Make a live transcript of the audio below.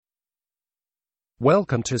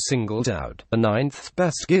Welcome to Singled Out, the 9th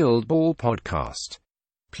Best Guild Ball podcast.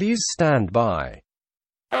 Please stand by.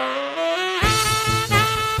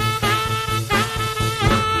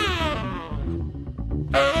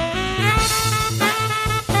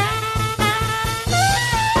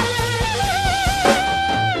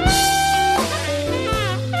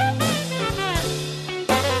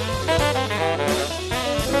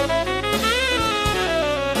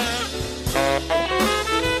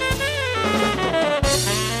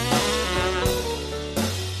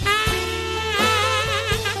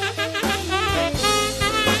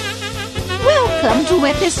 Welcome to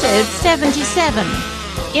episode 77.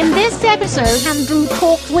 In this episode, Andrew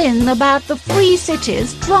talked Win about the Free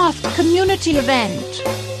Cities Draft community event.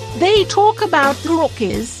 They talk about the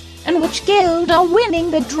rookies and which guild are winning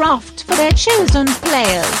the draft for their chosen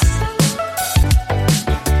players.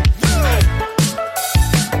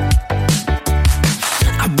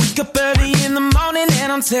 I wake up early in the morning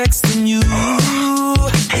and I'm texting you.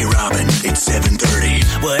 Hey Robin, it's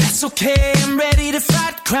 7:30. Well, that's okay, I'm ready to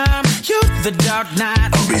fight crime. You're the dark knight.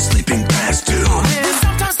 I'll be sleeping past 2. And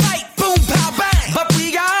sometimes fight, boom, pow, bang. But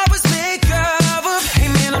we always make up. Hey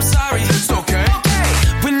man, I'm sorry. It's okay.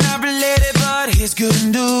 We're not related, but here's good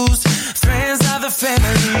news. Friends are the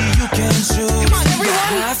family you can choose. Come on,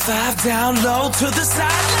 everyone. High five down low to the side.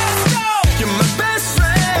 Let's go. You're my best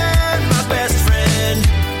friend, my best friend.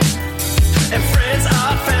 And friends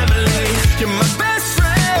are family. You're my best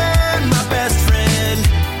friend, my best friend.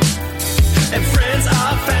 And friends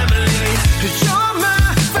are family. You're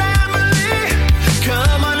my family.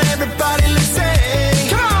 Come on, everybody, let's sing.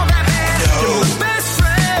 Come on, Batman. No. You're my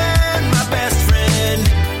best friend,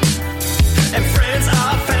 and friends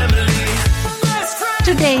are family. Best friend.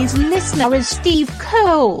 Today's listener is Steve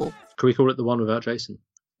Cole. Can we call it the one without Jason?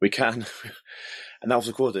 We can. And that was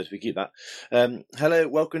recorded. We keep that. Hello,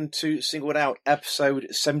 welcome to Singled Out, episode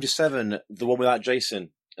 77, the one without Jason.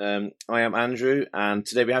 I am Andrew, and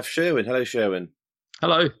today we have Sherwin. Hello, Sherwin.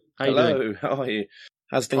 Hello. How you Hello. doing? How are you?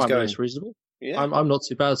 How's things I'm going? most reasonable. Yeah. I'm not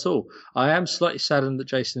too bad at all. I am slightly saddened that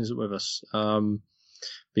Jason isn't with us,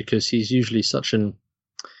 because he's usually such an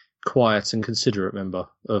quiet and considerate member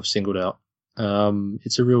of Singled Out.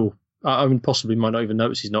 It's a real... I mean, possibly might not even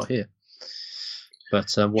notice he's not here.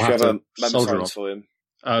 But we'll Should have to a member soldier on. silence for him.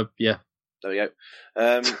 Yeah. There we go.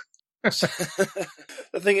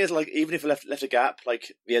 The thing is, like, even if we left a gap,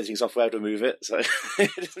 like, the editing software would remove it, so it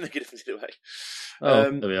doesn't make a difference either way.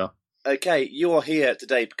 There we are. Okay, you are here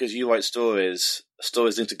today because you write stories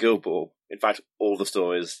linked to Guild Ball. In fact, all the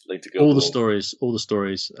stories linked to Guild Ball. All the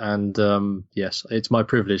stories. And yes, it's my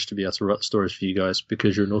privilege to be able to write the stories for you guys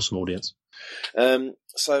because you're an awesome audience.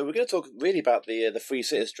 So we're going to talk really about the Free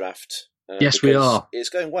Cities draft. Yes, we are. It's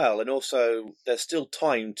going well, and also there's still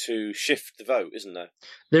time to shift the vote, isn't there?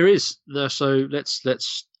 There is. So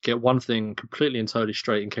let's get one thing completely and totally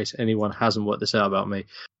straight in case anyone hasn't worked this out about me.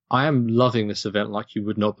 I am loving this event like you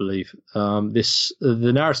would not believe.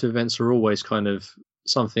 The narrative events are always kind of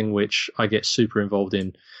something which I get super involved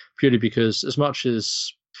in, purely because as much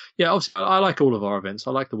as... Yeah, obviously, I like all of our events.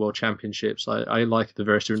 I like the World Championships. I like the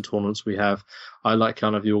various different tournaments we have. I like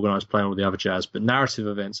kind of the organised play and all the other jazz. But narrative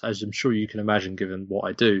events, as I'm sure you can imagine, given what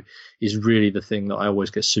I do, is really the thing that I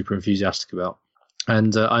always get super enthusiastic about.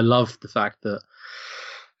 And I love the fact that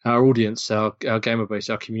our audience, our gamer base,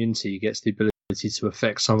 our community gets the ability to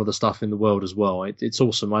affect some of the stuff in the world as well. It's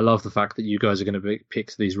awesome. I love the fact that you guys are going to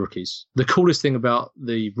pick these rookies. The coolest thing about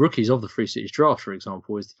the rookies of the Free Cities draft, for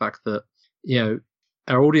example, is the fact that,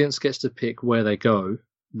 our audience gets to pick where they go.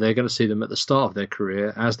 They're going to see them at the start of their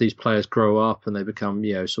career as these players grow up and they become,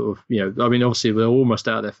 I mean, obviously we're almost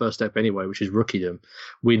out of their first step anyway, which is rookiedom.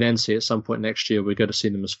 We then see at some point next year, we're going to see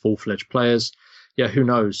them as full-fledged players. Yeah, who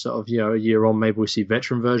knows? Sort of, a year on, maybe we see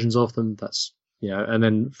veteran versions of them. That's, and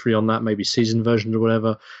then free on that, maybe seasoned versions or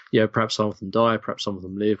whatever. Perhaps some of them die, perhaps some of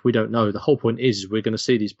them live. We don't know. The whole point is we're going to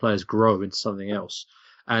see these players grow into something else.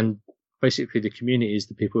 And basically the community is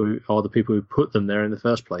the people who put them there in the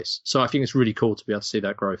first place. So I think it's really cool to be able to see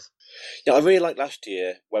that growth. Yeah, I really liked last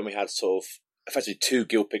year when we had sort of effectively 2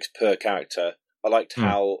 guild picks per character. I liked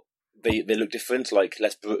how they look different. Like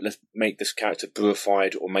let's make this character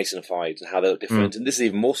brewified or masonified, and how they look different. And this is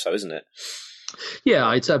even more so, isn't it?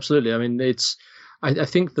 Yeah, it's absolutely. I mean, I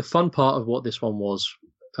think the fun part of what this one was.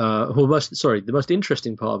 The most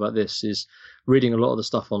interesting part about this is reading a lot of the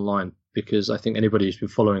stuff online, because I think anybody who's been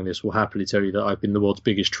following this will happily tell you that I've been the world's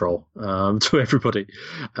biggest troll to everybody,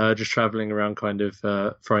 just traveling around kind of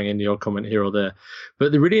throwing in the odd comment here or there.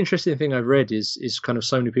 But the really interesting thing I've read is kind of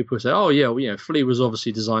so many people who say, oh yeah, well, Flea was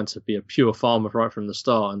obviously designed to be a pure farmer right from the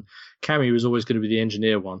start, and Cammy was always going to be the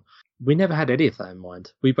engineer one. we never had any of that in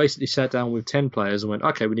mind. We basically sat down with 10 players and went,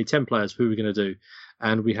 okay, we need 10 players. Who are we going to do?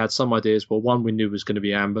 And we had some ideas. Well, one we knew was going to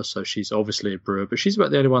be Amber, so she's obviously a brewer, but she's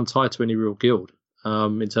about the only one tied to any real guild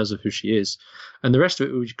in terms of who she is. And the rest of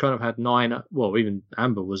it, we kind of had 9. Well, even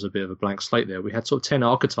Amber was a bit of a blank slate there. We had sort of 10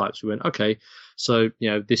 archetypes. We went, okay, so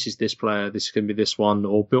this is this player, this is going to be this one,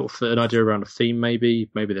 or built for an idea around a theme, maybe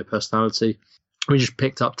their personality. We just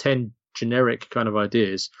picked up 10 generic kind of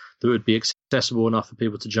ideas that would be accessible enough for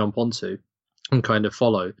people to jump onto and kind of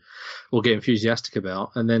follow or get enthusiastic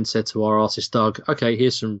about, and then said to our artist Doug, okay,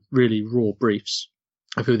 here's some really raw briefs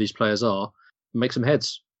of who these players are, make some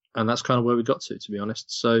heads. And that's kind of where we got to be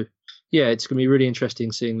honest. So yeah, it's going to be really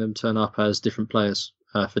interesting seeing them turn up as different players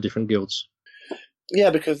for different guilds. Yeah,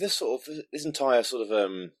 because this entire sort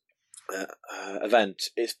of event,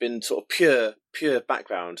 it's been sort of pure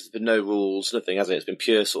background. There's been no rules, nothing, has it? It's been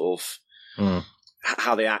pure sort of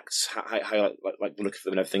how they act, how like the look of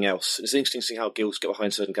them and everything else. It's interesting to see how guilds get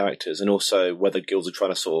behind certain characters, and also whether guilds are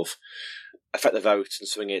trying to sort of affect the vote and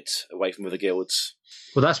swing it away from other guilds.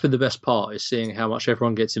 Well, that's been the best part, is seeing how much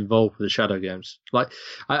everyone gets involved with the Shadow Games. Like,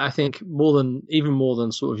 I think even more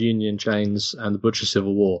than sort of Union Chains and the Butcher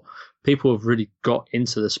Civil War, people have really got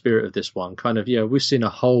into the spirit of this one. Kind of, we've seen a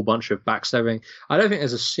whole bunch of backstabbing. I don't think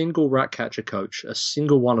there's a single Ratcatcher coach, a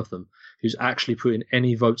single one of them, who's actually putting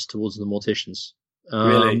any votes towards the Morticians.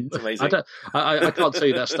 Really? It's amazing. I can't tell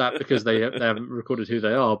you that stat because they haven't recorded who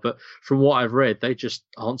they are, but from what I've read, they just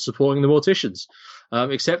aren't supporting the Morticians,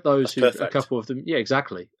 except those who, a couple of them, yeah,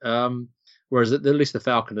 exactly. Whereas at least the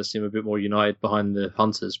Falconers seem a bit more united behind the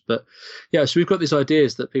Hunters. But yeah, so we've got these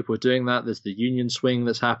ideas that people are doing that. There's the Union swing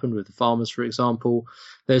that's happened with the Farmers, for example.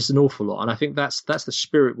 There's an awful lot, and I think that's the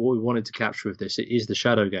spirit. What we wanted to capture with this, it is the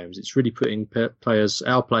Shadow Games. It's really putting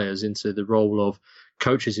our players into the role of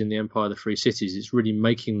coaches in the Empire of the Free Cities. It's really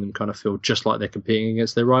making them kind of feel just like they're competing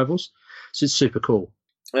against their rivals. So it's super cool.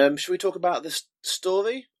 Should we talk about the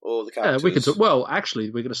story or the characters? Yeah, we can talk. Well, actually,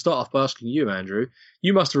 we're going to start off by asking you, Andrew.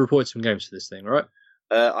 You must have reported some games for this thing, right?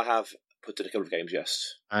 I have put in a couple of games,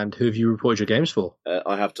 yes. And who have you reported your games for?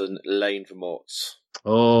 I have done Lane for Morts.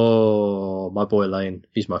 Oh, my boy Lane.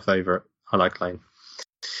 He's my favourite. I like Lane.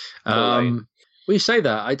 Well, you say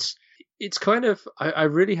that. It's kind of, I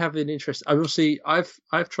really have an interest. Obviously, I've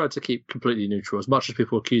tried to keep completely neutral, as much as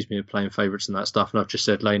people accuse me of playing favourites and that stuff, and I've just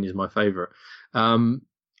said Lane is my favourite.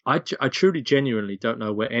 I truly, genuinely don't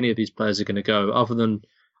know where any of these players are going to go, other than,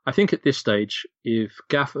 I think at this stage, if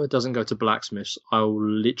Gaffer doesn't go to Blacksmiths, I'll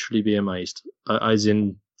literally be amazed. As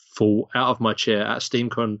in, fall out of my chair at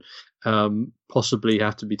SteamCon, possibly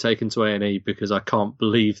have to be taken to A&E, because I can't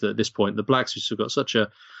believe that at this point the Blacksmiths have got such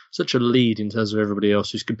a lead in terms of everybody else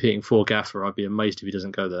who's competing for Gaffer. I'd be amazed if he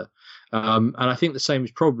doesn't go there. And I think the same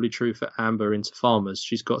is probably true for Amber into Farmers.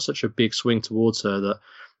 She's got such a big swing towards her that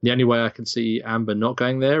the only way I can see Amber not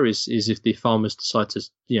going there is if the Farmers decide to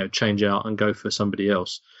change out and go for somebody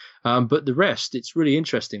else. But the rest, it's really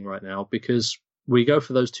interesting right now, because we go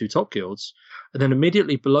for those 2 top guilds, and then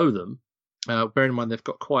immediately below them, bearing in mind they've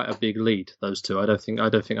got quite a big lead, those 2. I don't think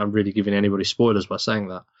I'm really giving anybody spoilers by saying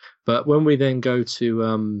that. But when we then go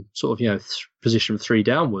to position 3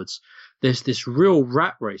 downwards, there's this real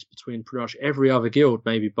rat race between pretty much every other guild,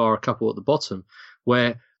 maybe bar a couple at the bottom,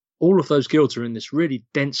 where all of those guilds are in this really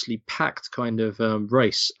densely packed kind of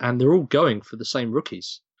race, and they're all going for the same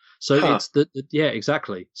rookies. So it's yeah,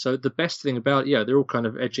 exactly. So the best thing about they're all kind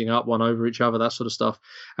of edging up one over each other, that sort of stuff.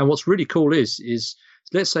 And what's really cool is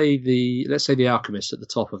let's say the Alchemists at the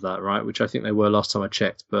top of that, right? Which I think they were last time I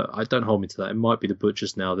checked, but I don't hold me to that. It might be the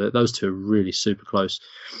Butchers now. Those 2 are really super close.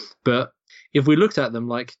 But if we looked at them,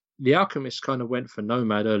 like, the Alchemists kind of went for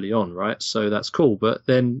Nomad early on, right? So that's cool. But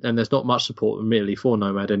then, and there's not much support immediately for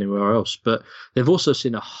Nomad anywhere else. But they've also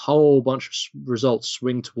seen a whole bunch of results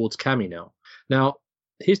swing towards Cammy now. Now,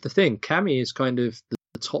 here's the thing. Cammy is kind of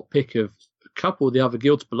the top pick of a couple of the other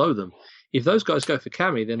guilds below them. If those guys go for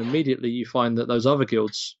Cammy, then immediately you find that those other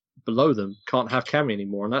guilds below them can't have Cammy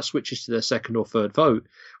anymore, and that switches to their 2nd or 3rd vote,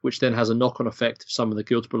 which then has a knock-on effect of some of the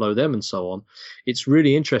guilds below them and so on. It's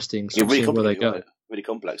really interesting seeing where they go. Really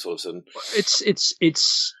complex all of a sudden.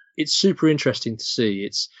 It's super interesting to see.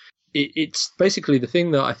 It's basically the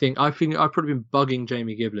thing that I think I've probably been bugging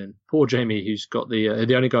Jamie Giblin. Poor Jamie, who's got the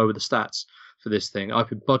only guy with the stats for this thing. I've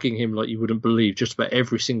been bugging him like you wouldn't believe just about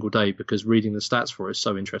every single day, because reading the stats for it is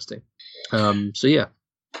so interesting. So yeah,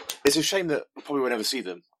 it's a shame that we probably won't ever see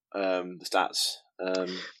them. The stats.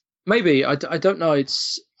 Maybe I don't know.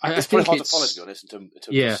 It's probably hard to follow, to be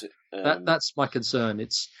honest. That's my concern.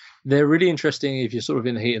 They're really interesting if you're sort of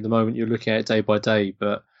in the heat at the moment. You're looking at it day by day,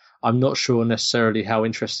 but I'm not sure necessarily how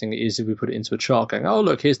interesting it is if we put it into a chart going, oh,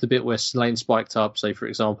 look, here's the bit where Slane spiked up, say, for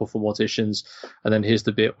example, for Morticians, and then here's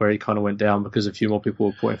the bit where he kind of went down because a few more people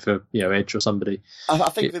were pointing for, Edge or somebody. I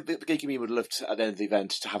think the Game Community would love to, at the end of the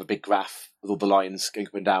event, to have a big graph with all the lines going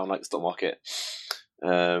up and down like the stock market.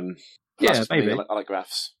 Yeah, maybe. I like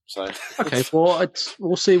graphs. So okay, well,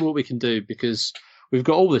 we'll see what we can do because we've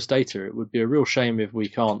got all this data. It would be a real shame if we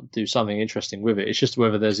can't do something interesting with it. It's just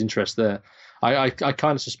whether there's interest there. I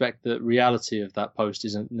kind of suspect that reality of that post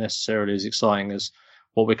isn't necessarily as exciting as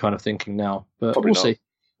what we're kind of thinking now. But Probably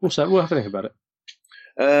we'll see. We'll have a think about it.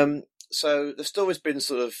 So the story's been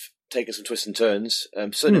sort of taking some twists and turns.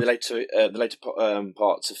 Certainly the later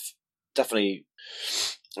parts have definitely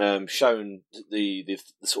shown the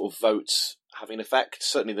sort of votes having an effect.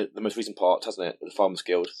 Certainly the most recent part, hasn't it? The Farmers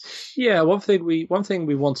Guild. Yeah, one thing we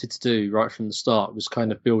wanted to do right from the start was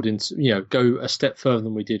kind of build into, go a step further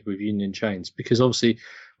than we did with Union in Chains, because obviously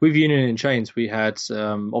with Union in Chains we had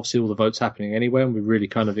obviously all the votes happening anyway, and we're really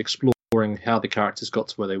kind of exploring how the characters got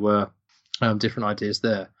to where they were, different ideas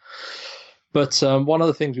there. But one of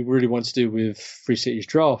the things we really wanted to do with Free Cities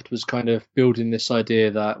Draft was kind of building this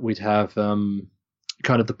idea that we'd have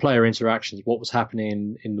kind of the player interactions, what was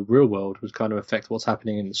happening in the real world would kind of affect what's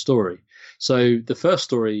happening in the story. So the first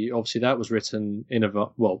story, obviously that was written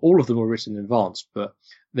all of them were written in advance, but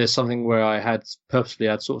there's something where I had purposely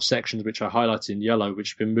had sort of sections which I highlighted in yellow,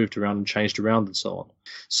 which have been moved around and changed around and so on.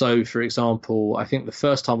 So for example, I think the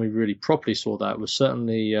first time we really properly saw that was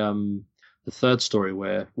certainly the third story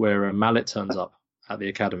where Mallet turns up at the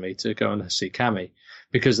academy to go and see Cammy,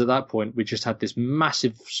 because at that point we just had this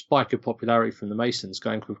massive spike of popularity from the Masons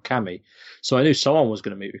going with Cammy. So I knew someone was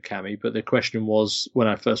going to meet with Cammy, but the question was, when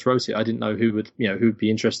I first wrote it, I didn't know who would be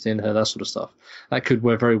interested in her, that sort of stuff. That could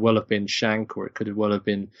very well have been Shank, or it could well have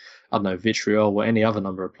been, I don't know, Vitriol, or any other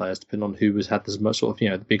number of players, depending on who had this sort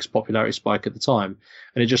of, the biggest popularity spike at the time.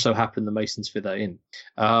 And it just so happened the Masons fit that in.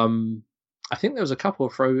 I think there was a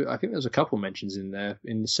couple mentions in there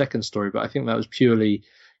in the second story, but I think that was purely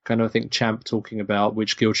kind of, I think, Champ talking about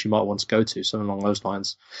which guild she might want to go to, something along those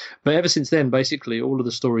lines. But ever since then, basically, all of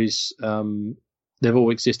the stories, they've all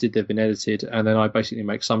existed, they've been edited, and then I basically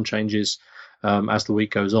make some changes as the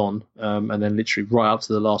week goes on, and then literally right up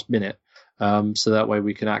to the last minute, so that way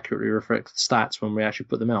we can accurately reflect the stats when we actually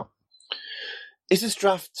put them out. Is this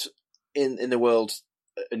draft in the world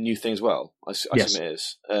a new thing as well? I yes. assume it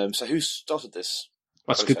is. So who started this?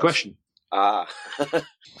 That's a good question.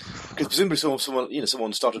 Because presumably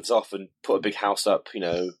someone started this off and put a big house up,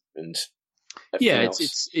 and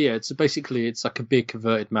it's basically it's like a big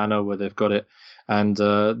converted manor where they've got it, and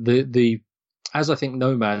as I think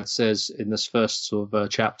Nomad says in this first sort of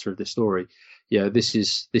chapter of this story, this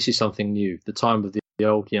is something new. The time of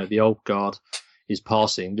the old guard is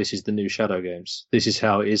passing. This is the new Shadow Games. This is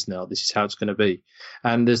how it is now. This is how it's going to be.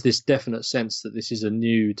 And there's this definite sense that this is a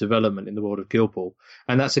new development in the world of Guild Ball.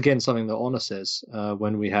 And that's again something that Honor says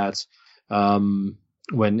when we had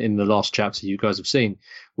when in the last chapter you guys have seen,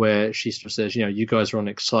 where she sort of says, you guys are on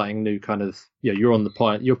exciting new kind of,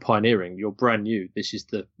 you're pioneering, you're brand new. This is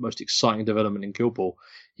the most exciting development in Guild Ball,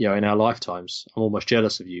 in our lifetimes. I'm almost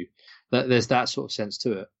jealous of you. There's that sort of sense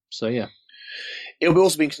to it. So yeah. It'll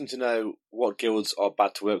also be interesting to know what guilds are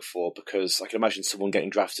bad to work for, because I can imagine someone getting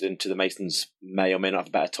drafted into the Masons may or may not have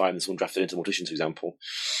a better time than someone drafted into the Morticians, for example.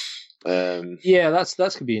 That's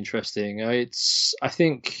going to be interesting. I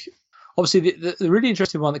think obviously the really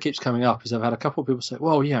interesting one that keeps coming up is I've had a couple of people say,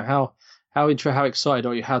 well, how excited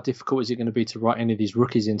are you? How difficult is it going to be to write any of these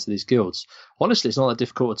rookies into these guilds? Honestly, it's not that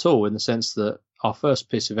difficult at all, in the sense that our first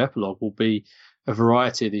piece of epilogue will be a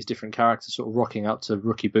variety of these different characters sort of rocking up to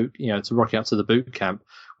rocking up to the boot camp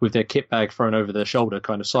with their kit bag thrown over their shoulder,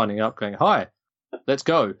 kind of signing up, going, hi, let's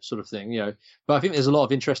go, sort of thing, But I think there's a lot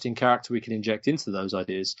of interesting character we can inject into those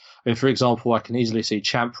ideas. I mean, for example, I can easily see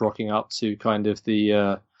Champ rocking up to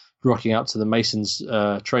the Masons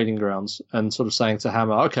trading grounds and sort of saying to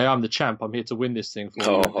Hammer, okay, I'm the champ, I'm here to win this thing for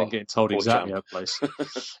you, and then getting told exactly how to place.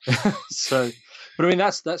 So, but I mean,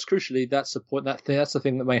 that's crucially, that's the point, that's the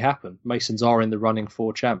thing that may happen. Masons are in the running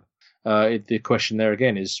for champ. The question there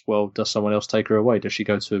again is, well, does someone else take her away? Does she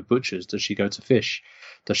go to Butchers? Does she go to Fish?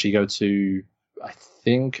 Does she go to, I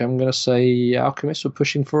think I'm going to say Alchemists were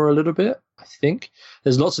pushing for her a little bit. I think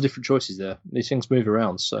there's lots of different choices there. These things move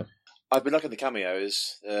around, so. I've been looking at the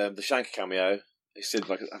cameos. The Shank cameo, he seems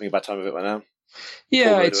like having a bad time of it right now.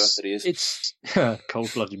 Yeah, it's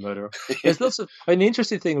cold-blooded murderer. There's lots of. I mean, the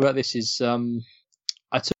interesting thing about this is,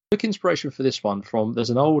 I took inspiration for this one from. There's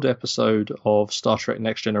an old episode of Star Trek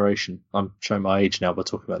Next Generation. I'm showing my age now by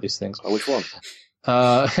talking about these things. Oh, which one?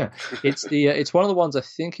 It's one of the ones I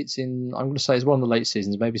think it's in. I'm going to say it's one of the late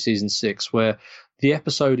seasons, maybe season 6, where the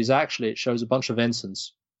episode is actually it shows a bunch of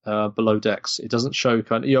ensigns below decks. It doesn't show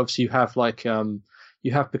kind of. Obviously, you have like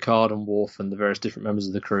you have Picard and Worf and the various different members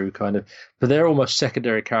of the crew, kind of, but they're almost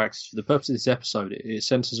secondary characters. For the purpose of this episode, it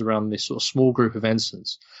centers around this sort of small group of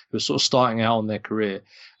ensigns who are sort of starting out on their career,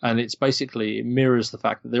 and it mirrors the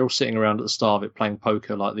fact that they're all sitting around at the start of it playing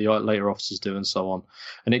poker like the later officers do and so on,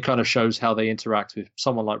 and it kind of shows how they interact with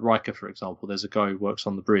someone like Riker, for example. There's a guy who works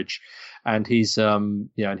on the bridge, and he's and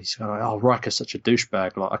he's kind of like, oh, Riker's such a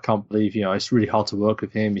douchebag, like I can't believe, it's really hard to work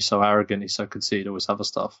with him, he's so arrogant, he's so conceited, all this other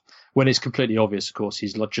stuff, when it's completely obvious, of course,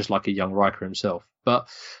 he's just like a young Riker himself. But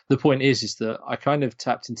the point is that I kind of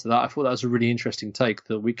tapped into that. I thought that was a really interesting take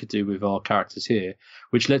that we could do with our characters here,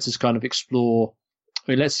 which lets us kind of explore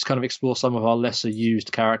some of our lesser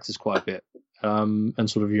used characters quite a bit, and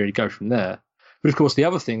sort of really go from there. But of course, the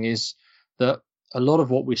other thing is that a lot of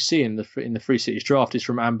what we see in the Free Cities draft is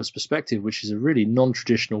from Amber's perspective, which is a really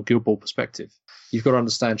non-traditional Guild Ball perspective. You've got to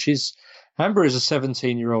understand, Amber is a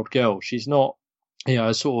 17-year-old girl. She's not,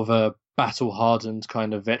 a sort of a battle-hardened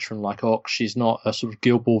kind of veteran like Ock. She's not a sort of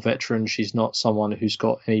Guild Ball veteran. She's not someone who's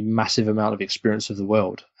got any massive amount of experience of the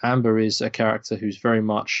world. Amber is a character who's very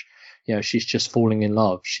much, she's just falling in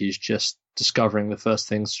love. She's just discovering the first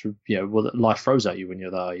things, that life throws at you when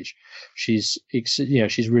you're that age. She's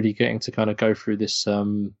really getting to kind of go through this,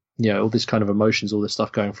 all this kind of emotions, all this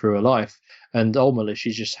stuff going through her life. And ultimately,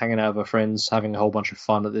 she's just hanging out with her friends, having a whole bunch of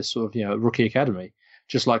fun at this sort of, rookie academy.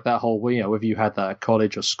 Just like that whole, whether you had that at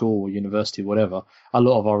college or school or university, whatever, a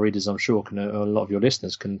lot of our readers, I'm sure, a lot of your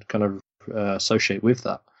listeners can kind of associate with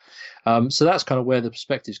that. So that's kind of where the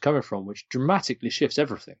perspective is coming from, which dramatically shifts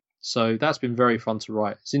everything. So that's been very fun to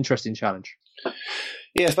write. It's an interesting challenge.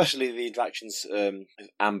 Yeah, especially the interactions with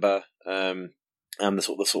Amber and the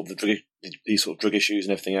sort of these sort of drug issues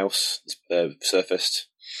and everything else surfaced.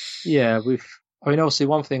 Yeah, obviously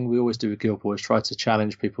one thing we always do with Guild Ball is try to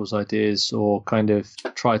challenge people's ideas or kind of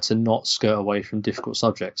try to not skirt away from difficult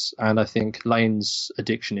subjects. And I think Lane's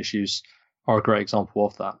addiction issues are a great example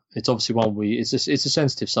of that. It's obviously it's a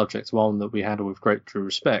sensitive subject, one that we handle with great true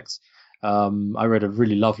respect. I read a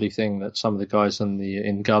really lovely thing that some of the guys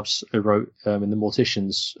in Gubs wrote in the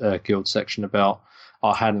Morticians Guild section about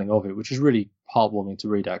our handling of it, which was really heartwarming to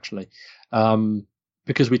read, actually,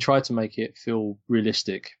 because we tried to make it feel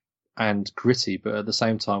realistic and gritty, but at the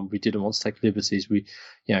same time we didn't want to take liberties.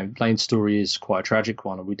 Lane's story is quite a tragic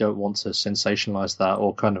one, and we don't want to sensationalize that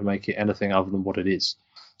or kind of make it anything other than what it is.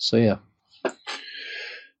 So yeah.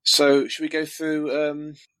 So should we go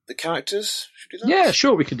through the characters? Should we do that? Yeah,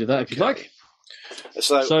 sure, we can do that if you'd like.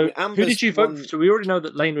 So who did you vote for? So we already know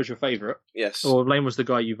that Lane was your favourite. Yes. Or Lane was the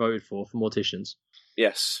guy you voted for Morticians.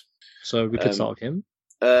 Yes. So we could start with him.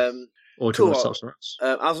 Or do you want to start somewhere else?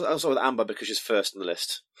 I'll start with Amber because she's first on the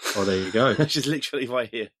list. Oh, there you go. She's literally right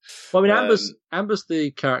here. Well, I mean, Amber's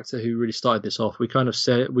the character who really started this off. We kind of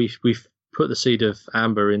said we've put the seed of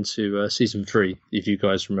Amber into season 3, if you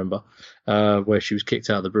guys remember, where she was kicked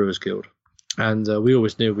out of the Brewers Guild, and we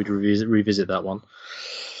always knew we'd revisit that one.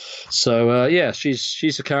 So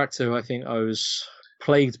she's a character who I think I was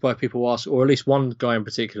plagued by people ask, or at least one guy in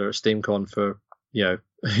particular at SteamCon for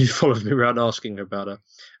he followed me around asking about her,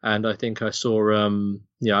 and I think I saw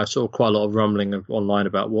quite a lot of rumbling online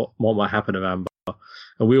about what might happen to Amber,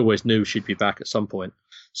 and we always knew she'd be back at some point.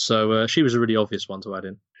 So she was a really obvious one to add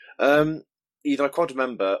in. Either I can't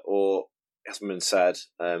remember or it hasn't been said,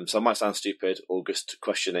 so I might sound stupid or just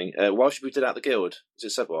questioning. Why should we do out the guild? Is it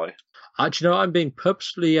said why? I'm being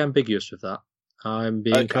purposely ambiguous with that. I'm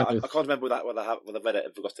being I can't remember whether I read it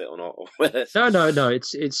and forgot it or not. No.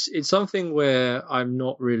 It's something where I'm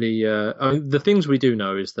not really. The things we do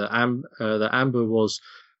know is that Amber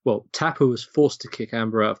Tapper was forced to kick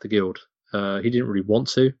Amber out of the guild. He didn't really want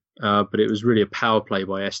to, but it was really a power play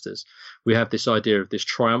by Estes. We have this idea of this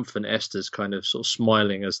triumphant Estes kind of sort of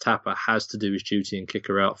smiling as Tapper has to do his duty and kick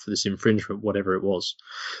her out for this infringement, whatever it was.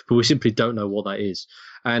 But we simply don't know what that is.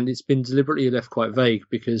 And it's been deliberately left quite vague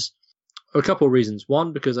because a couple of reasons.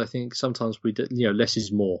 One, because I think sometimes less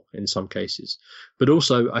is more in some cases. But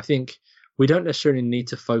also, I think we don't necessarily need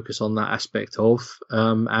to focus on that aspect of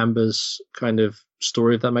Amber's kind of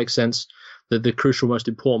story, if that makes sense. The crucial, most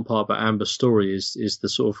important part about Amber's story is the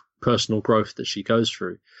sort of personal growth that she goes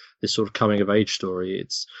through, this sort of coming of age story.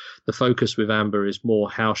 It's the focus with Amber is more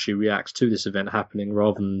how she reacts to this event happening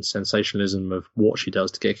rather than sensationalism of what she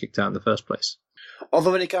does to get kicked out in the first place. Are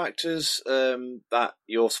there any characters that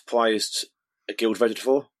you're surprised a guild voted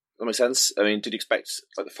for? That makes sense. I mean, did you expect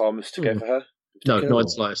the farmers to go for her in No, not in the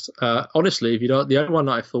slightest. Honestly, if you don't, the only one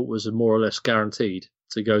that I thought was more or less guaranteed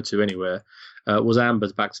to go to anywhere was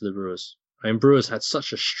Amber's back to the Brewers. I mean, Brewers had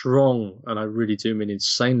such a strong, and I really do mean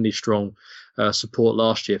insanely strong, support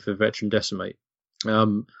last year for Veteran Decimate.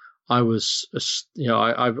 I was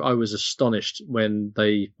astonished when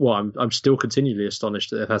I'm still continually astonished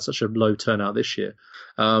that they've had such a low turnout this year.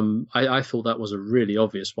 I thought that was a really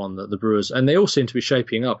obvious one that the Brewers, and they all seem to be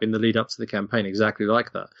shaping up in the lead up to the campaign exactly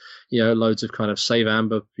like that. Loads of kind of Save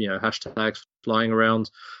Amber, hashtags flying around,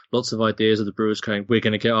 lots of ideas of the Brewers going, we're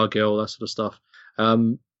going to get our girl, that sort of stuff.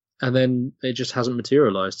 And then it just hasn't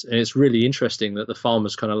materialized. And it's really interesting that the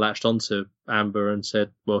Farmers kind of latched onto Amber and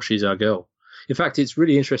said, well, she's our girl. In fact, it's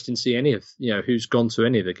really interesting to see any of, who's gone to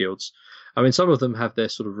any of the guilds. I mean, some of them have their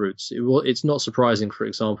sort of roots. It's not surprising, for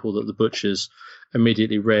example, that the Butchers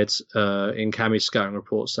immediately read in Cammie's scouting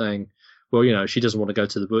report saying, well, she doesn't want to go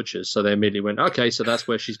to the Butchers. So they immediately went, okay, so that's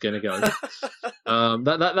where she's going to go.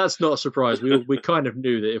 That's not a surprise. We kind of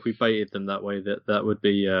knew that if we baited them that way, that would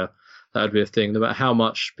be a thing. No matter how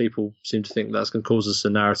much people seem to think that's going to cause us a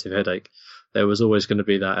narrative headache, there was always going to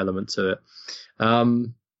be that element to it.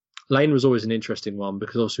 Lane was always an interesting one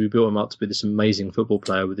because obviously we built him up to be this amazing football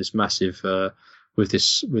player with this massive,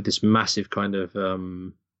 kind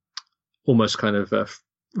of almost kind of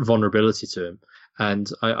vulnerability to him, and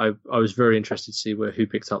I was very interested to see who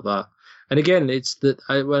picked up that. And again, it's that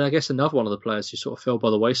I guess another one of the players who sort of fell by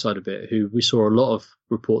the wayside a bit, who we saw a lot of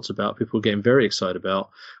reports about, people getting very excited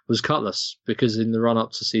about, was Cutlass, because in the run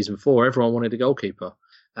up to season 4, everyone wanted a goalkeeper,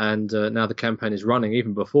 and now the campaign is running.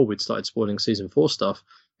 Even before we'd started spoiling season 4 stuff,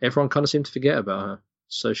 everyone kind of seemed to forget about her.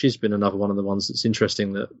 So she's been another one of the ones that's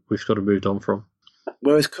interesting that we've got to move on from.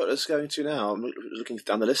 Where is Cutlass going to now? I'm looking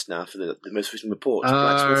down the list now for the most recent reports.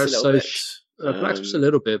 Blacksmith's a little bit. Blacksmith's a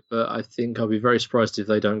little bit, but I think I'll be very surprised if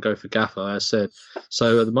they don't go for Gaffer, as said.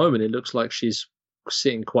 So at the moment, it looks like she's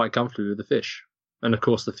sitting quite comfortably with the Fish. And of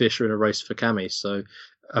course, the Fish are in a race for Cammie. So,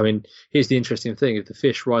 I mean, here's the interesting thing. If the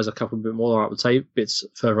Fish rise a couple bit more up bits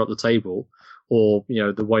further up the table, or,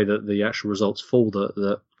 the way that the actual results fall,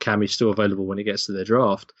 that Cammie's still available when it gets to their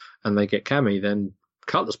draft, and they get Cammie, then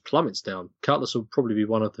Cutlass plummets down. Cutlass will probably be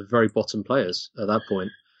one of the very bottom players at that point.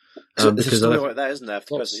 There's a story right there, isn't there?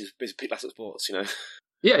 For the person who's picked Lassett Sports,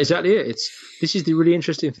 Yeah, exactly. This is the really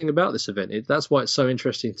interesting thing about this event. That's why it's so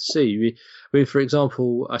interesting to see. For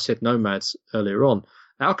example, I said Nomads earlier on.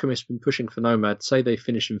 Alchemist's been pushing for Nomad. Say they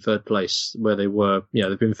finish in third place, where they were,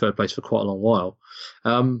 they've been in third place for quite a long while.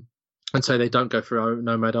 And say they don't go for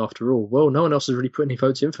Nomad after all. Well, no one else has really put any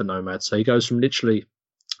votes in for Nomad. So he goes from literally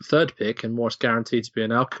third pick and more guaranteed to be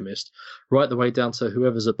an Alchemist, right the way down to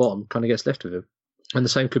whoever's at bottom kind of gets left of him. And the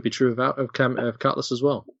same could be true of Cutlass as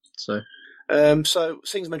well. So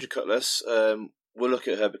Sings mentioned Cutlass. We'll look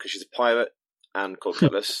at her because she's a pirate and called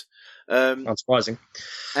Cutlass. Unsurprising.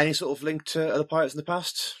 Any sort of link to other pirates in the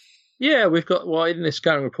past? Yeah, we've got. Well, in this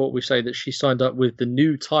scouting report, we say that she signed up with the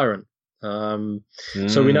new Tyrant.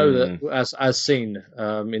 So we know that, as seen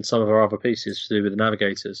in some of our other pieces to do with the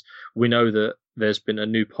Navigators, we know that there's been a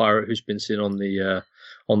new pirate who's been seen on the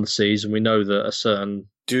seas, and we know that a certain.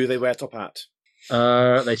 Do they wear a top hat?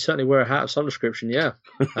 They certainly wear a hat of some description, yeah.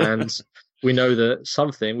 And we know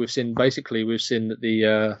that we've seen that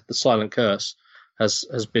the Silent Curse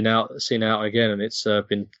has been seen out again, and it's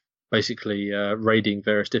been basically raiding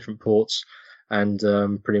various different ports and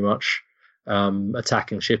pretty much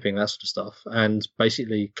attacking shipping, that sort of stuff. And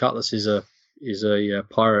basically Cutlass is a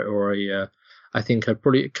pirate, or I think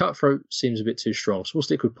probably Cutthroat seems a bit too strong, so we'll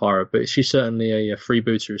stick with pirate. But she's certainly a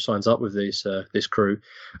freebooter who signs up with this crew,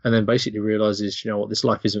 and then basically realizes, what, this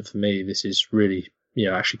life isn't for me. This is really,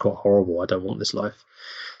 actually quite horrible. I don't want this life.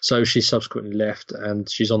 So she subsequently left, and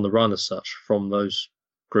she's on the run as such from those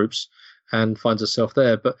groups, and finds herself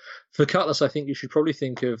there. But for Cutlass, I think you should probably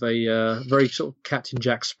think of a very sort of Captain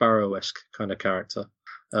Jack Sparrow-esque kind of character.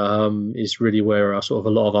 Is really where a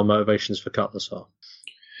lot of our motivations for Cutlass are.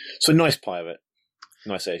 So nice pirate,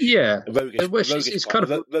 nice-ish. Yeah, roguish kind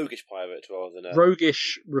of roguish pirate rather than a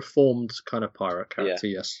roguish reformed kind of pirate character.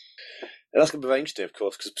 Yeah. Yes, and that's going to be very interesting, of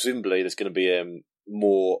course, because presumably there's going to be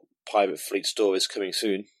more pirate fleet stories coming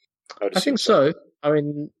soon. I think so. I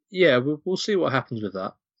mean, yeah, we'll see what happens with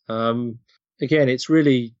that. Again, it's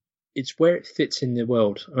where it fits in the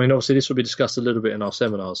world. I mean, obviously this will be discussed a little bit in our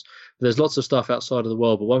seminars. There's lots of stuff outside of the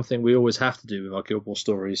world, but one thing we always have to do with our Guild Ball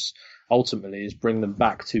stories ultimately is bring them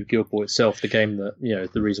back to Guild Ball itself, the game that,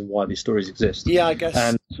 the reason why these stories exist. Yeah, I guess.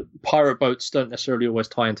 And pirate boats don't necessarily always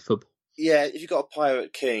tie into football. Yeah, if you've got a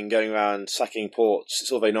pirate king going around sacking ports,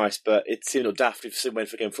 it's all very nice, but it seems a little daft if someone went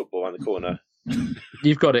for game football around the corner.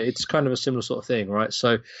 You've got it. It's kind of a similar sort of thing, right?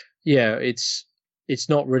 So, yeah, it's it's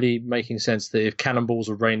not really making sense that if cannonballs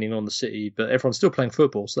are raining on the city, but everyone's still playing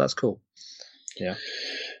football, so that's cool. Yeah.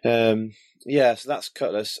 So that's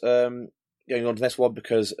Cutlass. Going on to the next one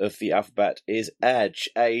because of the alphabet is Edge,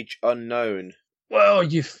 Age Unknown. Well,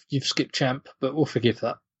 you've skipped Champ, but we'll forgive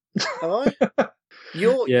that. Have I?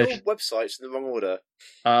 Your website's in the wrong order.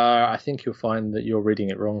 I think you'll find that you're reading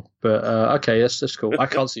it wrong. But okay, that's cool. I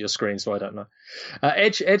can't see your screen, so I don't know.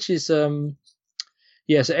 Edge is so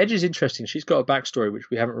Edge is interesting. She's got a backstory which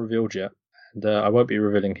we haven't revealed yet, and I won't be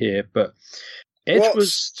revealing here. But Edge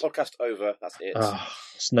was podcast over. That's it.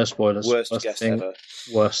 It's no spoilers. Worst guest ever.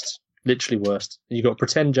 Worst. Literally worst. You got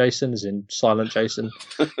pretend Jason, as in silent Jason,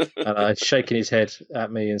 and shaking his head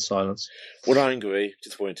at me in silence. We're angry,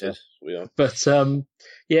 disappointed. Yeah. We are. But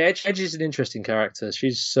Edge is an interesting character.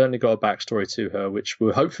 She's certainly got a backstory to her, which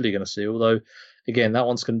we're hopefully going to see. Although, again, that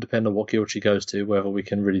one's going to depend on what guild she goes to, whether we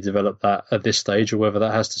can really develop that at this stage, or whether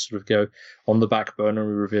that has to sort of go on the back burner and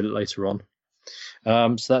we reveal it later on.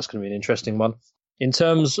 So that's going to be an interesting one. In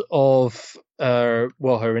terms of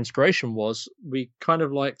her inspiration was, we kind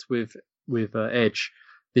of liked with Edge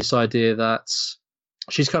this idea that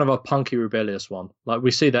she's kind of a punky, rebellious one. Like,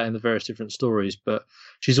 we see that in the various different stories, but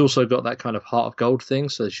she's also got that kind of heart of gold thing.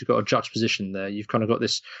 So she's got a juxtaposition there. You've kind of got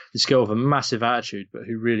this girl with a massive attitude, but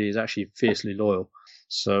who really is actually fiercely loyal.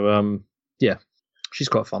 So she's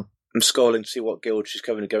quite fun. I'm scrolling to see what guild she's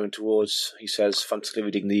going towards. He says, fantastically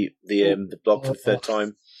reading the blog for the third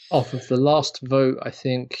time. Off of the last vote, I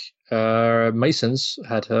think Masons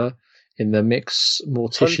had her in the mix.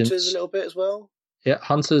 Morticians, Hunters a little bit as well. Yeah,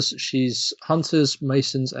 Hunters. She's Hunters,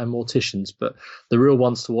 Masons, and Morticians. But the real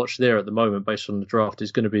ones to watch there at the moment, based on the draft,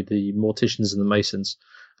 is going to be the Morticians and the Masons,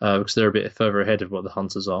 because they're a bit further ahead of what the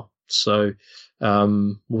Hunters are. So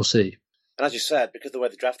we'll see. And as you said, because of the way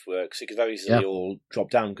the draft works, it could very easily all drop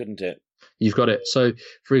down, couldn't it? You've got it. So,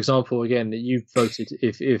 for example, again, you voted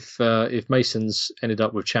if Masons ended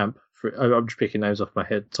up with Champ. I'm just picking names off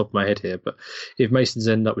top of my head here. But if Masons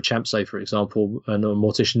end up with Champ, say for example, and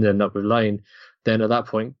Morticians end up with Lane, then at that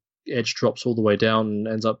point, Edge drops all the way down and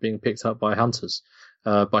ends up being picked up by Hunters.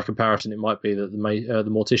 By comparison, it might be that the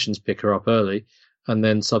Morticians pick her up early, and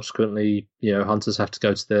then subsequently, Hunters have to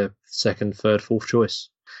go to their second, third, fourth choice.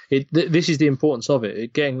 This is the importance of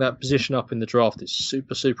it. Getting that position up in the draft is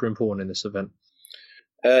super, super important in this event.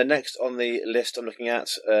 Next on the list I'm looking at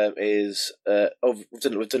is we've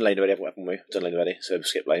done Lane already, haven't we? We've done Lane already, so we'll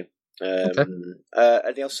skip Lane. Okay.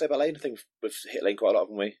 Anything else to say about Lane? I think we've hit Lane quite a lot,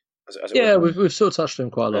 haven't we? We've sort of touched on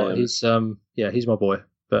him quite a lot. He's my boy.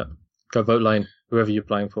 But go vote Lane, whoever you're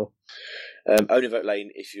playing for. Only vote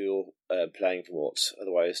Lane if you're playing for Morts.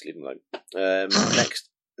 Otherwise, leave him alone.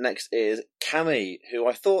 Next is Cammy, who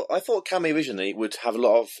I thought Cammy originally would have a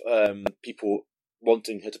lot of people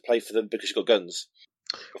wanting her to play for them because she's got guns.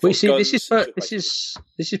 This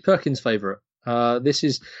is Perkins' favourite.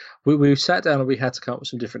 We sat down and we had to come up with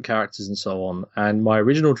some different characters and so on. And my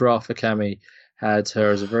original draft for Cammy had her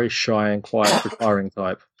as a very shy and quiet, retiring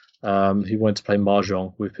type who wanted to play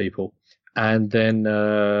mahjong with people. And then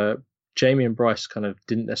Jamie and Bryce kind of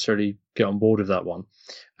didn't necessarily get on board with that one.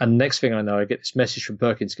 And the next thing I know, I get this message from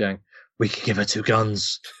Perkins going, "We can give her 2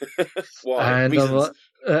 guns." Why? And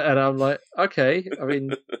I'm like, okay. I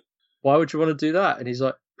mean, why would you want to do that? And he's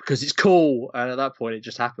like, because it's cool. And at that point, it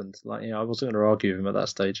just happened. Like, I wasn't going to argue with him at that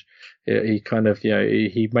stage. He kind of,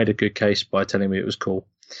 he made a good case by telling me it was cool.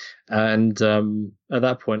 And at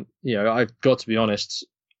that point, I've got to be honest.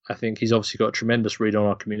 I think he's obviously got a tremendous read on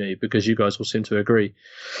our community, because you guys all seem to agree.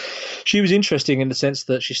 She was interesting in the sense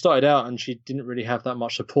that she started out and she didn't really have that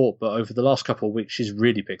much support, but over the last couple of weeks, she's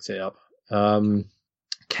really picked it up.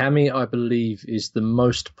 Cammy, I believe, is the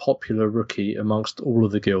most popular rookie amongst all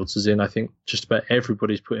of the guilds, as in I think just about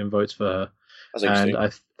everybody's put in votes for her.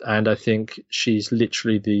 I think she's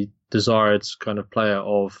literally the desired kind of player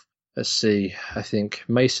of, let's see, I think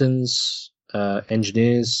Masons,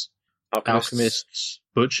 Engineers, Alchemists,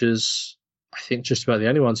 Butchers. I think just about the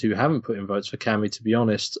only ones who haven't put in votes for Cammy, to be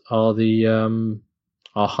honest, are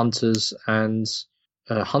Hunters and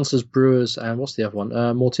Hunters, Brewers, and what's the other one?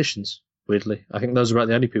 Morticians. Weirdly, I think those are about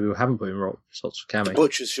the only people who haven't put in results for Cammy. The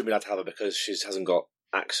Butchers should be allowed to have her because she hasn't got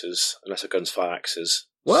axes, unless her guns fire axes.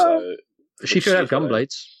 Well, she could have gun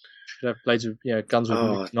blades. She could have blades of guns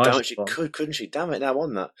with knives. Damn, she couldn't she? Damn it! Now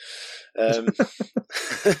on that.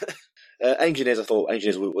 Engineers, I thought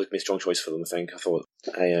Engineers would be a strong choice for them. I thought.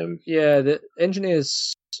 The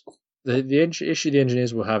Engineers. The issue the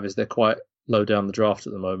Engineers will have is they're quite low down the draft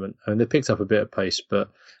at the moment. I mean, they picked up a bit of pace,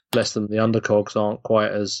 but bless them, the undercogs aren't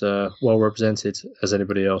quite as well represented as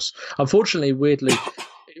anybody else. Unfortunately, weirdly,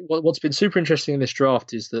 what's been super interesting in this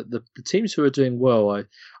draft is that the teams who are doing well,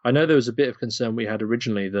 I know there was a bit of concern we had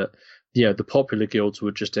originally that the popular guilds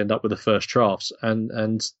would just end up with the first drafts,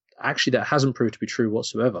 and actually that hasn't proved to be true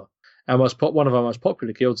whatsoever. And one of our most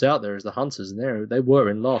popular guilds out there is the Hunters, and they were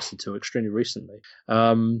in last until extremely recently.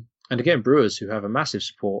 And again, Brewers, who have a massive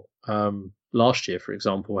support last year, for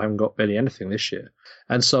example, haven't got barely anything this year,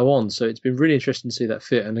 and so on. So it's been really interesting to see that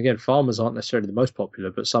fit. And again, Farmers aren't necessarily the most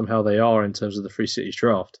popular, but somehow they are in terms of the Free Cities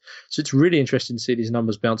draft. So it's really interesting to see these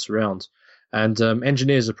numbers bounce around. And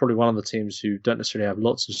Engineers are probably one of the teams who don't necessarily have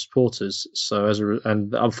lots of supporters. So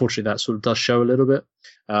and unfortunately, that sort of does show a little bit.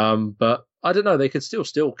 But I don't know. They could still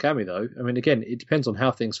steal Cammy, though. I mean, again, it depends on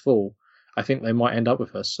how things fall. I think they might end up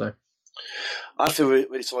with us. So I feel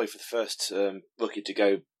really sorry for the first rookie to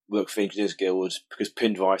go work for the Engineers Guild because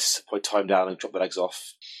Pindrice probably timed down and chopped the legs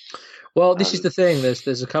off. Well, this is the thing.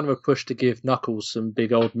 There's a kind of a push to give Knuckles some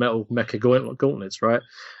big old metal mecha gauntlets, right?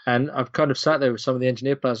 And I've kind of sat there with some of the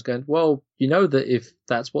Engineer players going, well, you know that if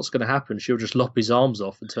that's what's going to happen, she'll just lop his arms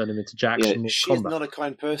off and turn him into Jax. Yeah, she's not a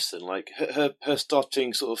kind person. Like her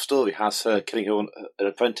starting sort of story has her killing her an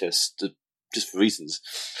apprentice just for reasons.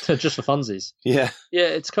 Just for funsies. Yeah. Yeah,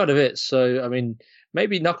 it's kind of it. So, I mean,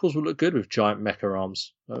 maybe Knuckles will look good with giant mecha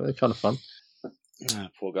arms. They're kind of fun. Oh,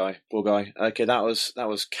 poor guy. Okay, that was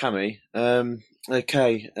Cammy. So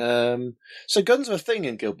guns are a thing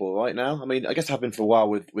in Guild Ball right now. I mean, I guess they have been for a while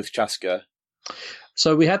with Chaska.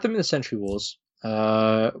 So we had them in the Century Wars,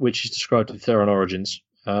 which is described in Theron Origins,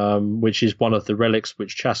 which is one of the relics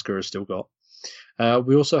which Chaska has still got.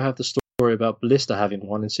 We also have the story about Ballista having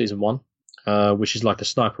one in Season 1, which is like a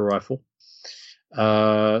sniper rifle.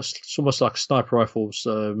 It's almost like sniper rifles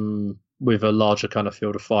with a larger kind of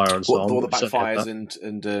field of fire and so on. All the backfires and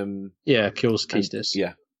kills Keystis.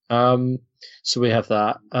 Yeah. So we have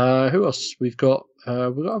that. Who else? We've got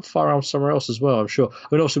firearms somewhere else as well, I'm sure. I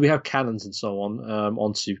mean, also we have cannons and so on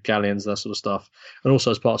onto galleons, that sort of stuff, and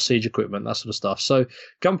also as part of siege equipment, that sort of stuff. So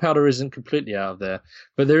gunpowder isn't completely out of there,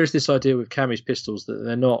 but there is this idea with Cammy's pistols that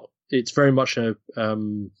they're not. It's very much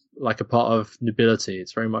like a part of nobility.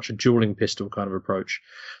 It's very much a dueling pistol kind of approach.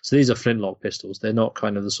 So these are flintlock pistols. They're not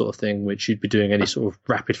kind of the sort of thing which you'd be doing any sort of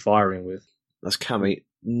rapid firing with. That's Cammy.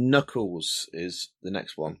 Knuckles is the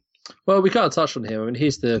next one. Well, we kind of touched on him. I mean,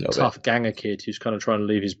 he's the tough ganger kid who's kind of trying to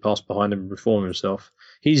leave his past behind him and reform himself.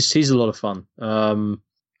 He's a lot of fun. I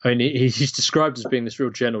mean, he's described as being this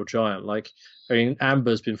real gentle giant. Like, I mean,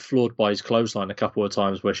 Amber's been floored by his clothesline a couple of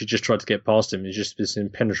times where she just tried to get past him. He's just this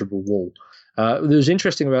impenetrable wall. What was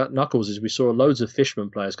interesting about Knuckles is we saw loads of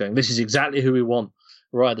Fishman players going, this is exactly who we want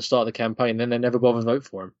right at the start of the campaign. Then they never bother to vote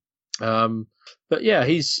for him. But yeah,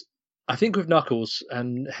 I think with Knuckles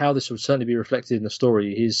and how this would certainly be reflected in the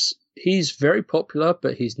story, he's very popular,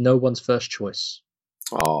 but he's no one's first choice.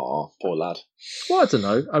 Oh, poor lad. Well, I don't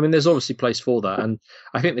know. I mean, there's obviously place for that, and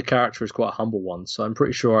I think the character is quite a humble one, so I'm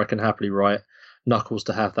pretty sure I can happily write Knuckles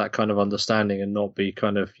to have that kind of understanding and not be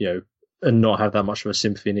kind of, and not have that much of a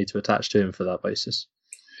sympathy need to attach to him for that basis.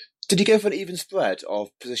 Did you go for an even spread of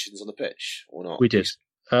positions on the pitch or not? We did.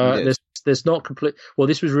 There's not complete. Well,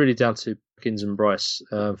 this was really down to Perkins and Bryce.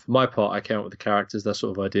 For my part, I came up with the characters, that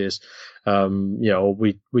sort of ideas.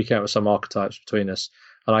 We came up with some archetypes between us,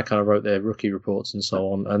 and I kind of wrote their rookie reports and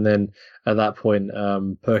so on. And then at that point,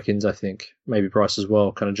 Perkins, I think, maybe Bryce as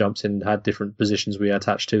well, kind of jumped in and had different positions we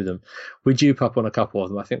attached to them. We dupe up on a couple of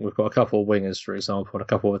them. I think we've got a couple of wingers, for example, and a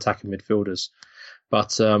couple of attacking midfielders.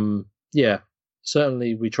 But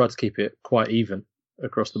certainly we tried to keep it quite even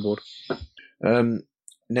across the board.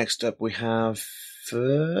 Next up, we have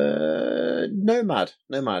Nomad.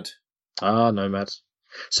 Nomad.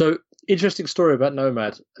 So, interesting story about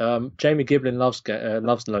Nomad. Jamie Giblin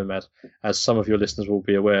loves Nomad, as some of your listeners will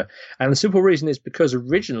be aware. And the simple reason is because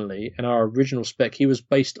originally, in our original spec, he was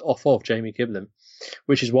based off of Jamie Giblin,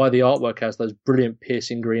 which is why the artwork has those brilliant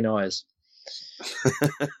piercing green eyes.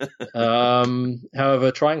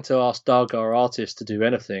 However, trying to ask Doug, our artist, to do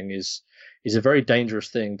anything is a very dangerous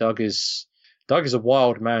thing. Doug is a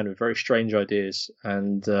wild man with very strange ideas,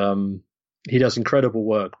 and he does incredible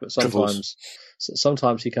work, but sometimes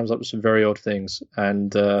he comes up with some very odd things,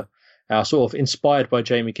 and our sort of inspired by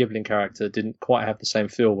Jamie Giblin character didn't quite have the same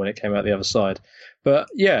feel when it came out the other side. But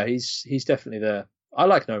yeah, he's definitely there. I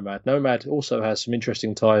like Nomad. Nomad also has some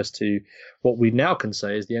interesting ties to what we now can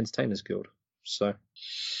say is the Entertainers Guild. So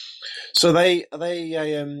are they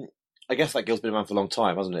I guess that guild's been around for a long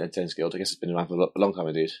time, hasn't it? Entertainers Guild. I guess it's been around for a long time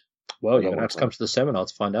indeed. Well, you're going to have to come to the seminar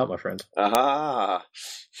to find out, my friend. Aha!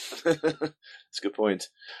 That's a good point.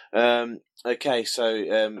 Okay, so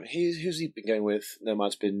who's he been going with?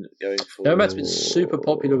 Nomad's been going for... Nomad's been super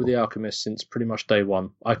popular with the Alchemist since pretty much day one.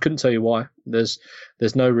 I couldn't tell you why. There's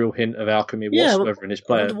no real hint of alchemy whatsoever in his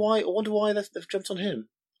player. I wonder why they've jumped on him.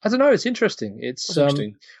 I don't know. It's interesting. It's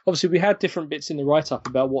interesting. Obviously we had different bits in the write-up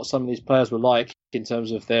about what some of these players were like in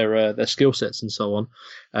terms of their skill sets and so on,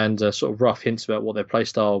 and sort of rough hints about what their play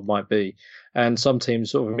style might be. And some teams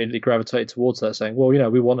sort of immediately gravitated towards that, saying, "Well,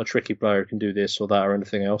 we want a tricky player who can do this or that or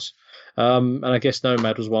anything else." And I guess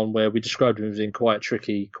Nomad was one where we described him as being quite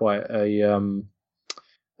tricky, quite a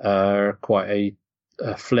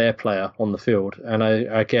flair player on the field. And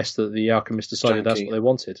I guess that the Alchemist decided that's what they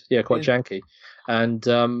wanted. Yeah, quite janky. And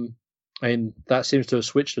that seems to have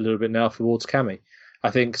switched a little bit now towards Cammy. I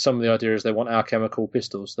think some of the idea is they want alchemical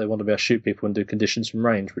pistols. They want to be able to shoot people and do conditions from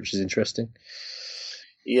range, which is interesting.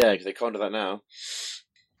 Yeah, because they can't do that now.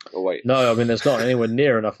 Oh, wait. No, I mean, there's not anywhere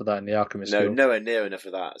near enough of that in the Alchemist. No, nowhere near enough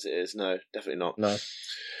of that as it is. No, definitely not. No.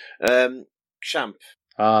 Champ.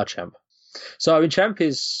 Champ. So, I mean, Champ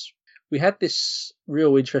is... We had this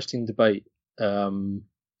real interesting debate in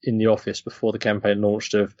the office before the campaign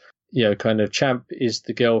launched of, kind of Champ is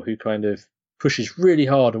the girl who kind of pushes really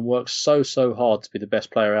hard and works so hard to be the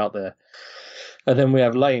best player out there. And then we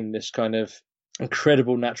have Lane, this kind of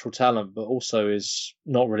incredible natural talent, but also is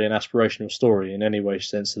not really an aspirational story in any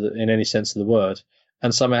sense of the word.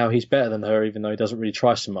 And somehow he's better than her, even though he doesn't really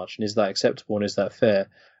try so much. And is that acceptable and is that fair?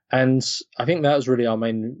 And I think that was really our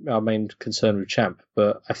main concern with Champ.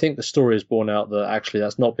 But I think the story has borne out that actually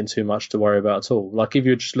that's not been too much to worry about at all. Like if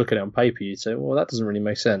you just look at it on paper, you'd say, well, that doesn't really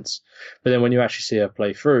make sense. But then when you actually see her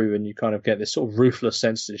play through and you kind of get this sort of ruthless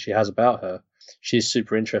sense that she has about her, she's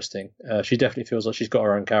super interesting. She definitely feels like she's got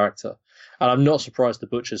her own character. And I'm not surprised the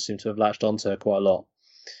Butchers seem to have latched onto her quite a lot.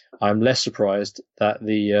 I'm less surprised that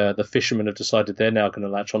the Fishermen have decided they're now going to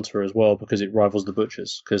latch onto her as well because it rivals the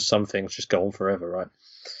Butchers, because some things just go on forever, right?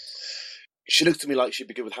 She looks to me like she'd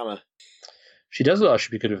be good with Hammer. She does look like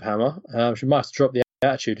she'd be good with Hammer. She might have to drop the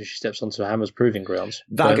attitude if she steps onto Hammer's proving grounds.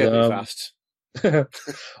 That'll get me fast.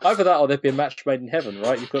 Either that or there'd be a match made in heaven,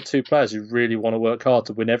 right? You've got two players who really want to work hard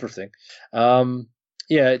to win everything. I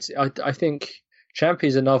think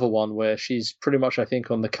Champy's another one where she's pretty much, I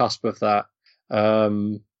think, on the cusp of that.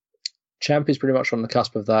 Champy's pretty much on the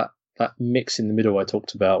cusp of that mix in the middle I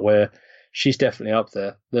talked about, where she's definitely up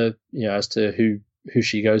there. As to who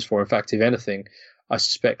she goes for. In fact, if anything, I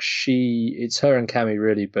suspect it's her and Cammy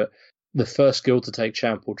really, but the first guild to take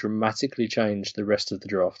Champ will dramatically change the rest of the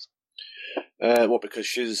draft. Because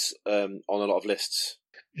she's on a lot of lists?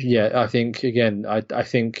 Yeah, I think, again, I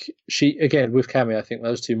think she, again, with Cammy, I think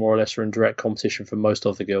those two more or less are in direct competition for most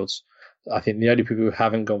of the guilds. I think the only people who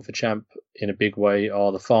haven't gone for Champ in a big way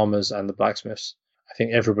are the farmers and the blacksmiths. I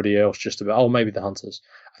think everybody else maybe the hunters.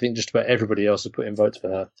 I think just about everybody else has put in votes for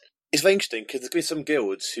her. It's very interesting because there's going to be some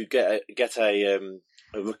guilds who get a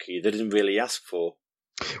rookie they didn't really ask for.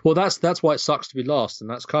 Well, that's why it sucks to be last, and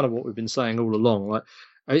that's kind of what we've been saying all along.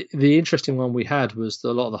 Like the interesting one we had was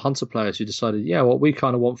a lot of the hunter players who decided, we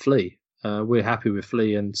kind of want Flea. We're happy with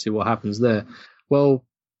Flea and see what happens there. Well,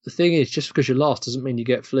 the thing is, just because you're last doesn't mean you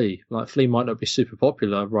get Flea. Like Flea might not be super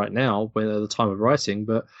popular right now, when at the time of writing,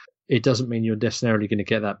 but it doesn't mean you're necessarily going to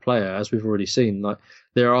get that player, as we've already seen. Like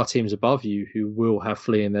there are teams above you who will have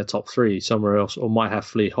Flea in their top three somewhere else, or might have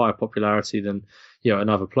Flea higher popularity than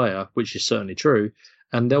another player, which is certainly true,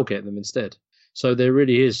 and they'll get them instead. So there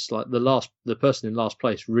really is like the person in last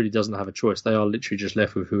place really doesn't have a choice. They are literally just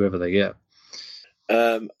left with whoever they get.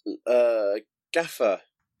 Gaffer.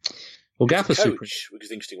 Well, Gaffer's coach, super, which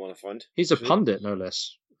is an interesting one I find. He's a pundit, no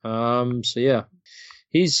less. So yeah.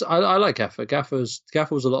 I like Gaffer. Gaffer was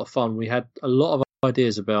a lot of fun. We had a lot of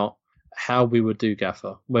ideas about how we would do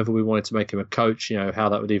Gaffer, whether we wanted to make him a coach, how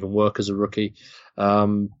that would even work as a rookie.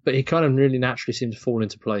 But he kind of really naturally seemed to fall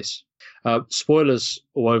into place. Spoilers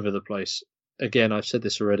all over the place. Again, I've said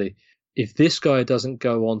this already. If this guy doesn't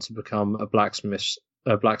go on to become a blacksmith,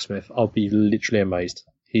 I'll be literally amazed.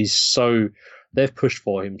 They've pushed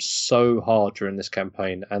for him so hard during this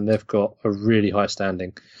campaign, and they've got a really high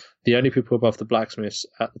standing. The only people above the blacksmiths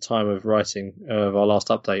at the time of writing of our last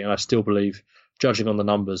update, and I still believe, judging on the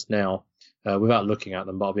numbers now, without looking at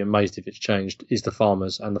them, but I'll be amazed if it's changed, is the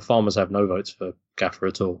farmers, and the farmers have no votes for Gaffer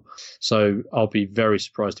at all. So I'll be very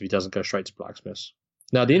surprised if he doesn't go straight to blacksmiths.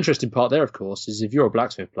 Now, the interesting part there, of course, is if you're a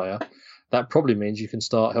blacksmith player, that probably means you can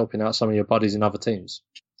start helping out some of your buddies in other teams.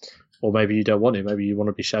 Or maybe you don't want to. Maybe you want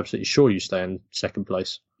to be absolutely sure you stay in second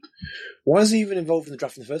place. Why is he even involved in the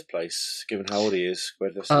draft in the first place, given how old he is?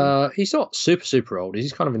 He's not super, super old.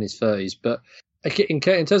 He's kind of in his 30s, but in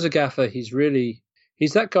terms of Gaffer, he's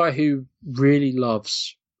that guy who really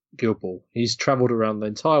loves Guild Ball. He's travelled around the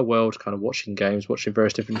entire world, kind of watching games, watching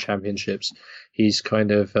various different championships. He's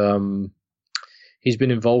kind of he's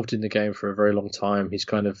been involved in the game for a very long time. He's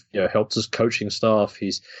kind of helped us coaching staff.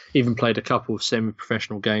 He's even played a couple of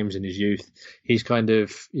semi-professional games in his youth. He's kind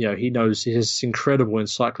of he has this incredible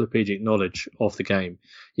encyclopedic knowledge of the game.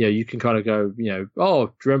 You can kind of go, oh,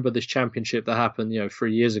 do you remember this championship that happened,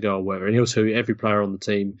 3 years ago or whatever? And he'll tell you every player on the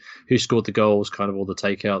team, who scored the goals, kind of all the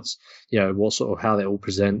takeouts, what sort of, how they all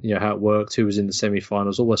present, how it worked, who was in the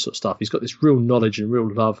semi-finals, all that sort of stuff. He's got this real knowledge and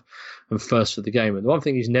real love and thirst for the game. And the one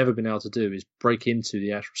thing he's never been able to do is break into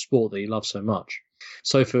the actual sport that he loves so much.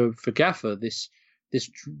 So for Gaffer,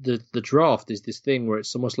 the draft is this thing where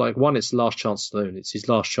it's almost like, one, it's last chance saloon. It's his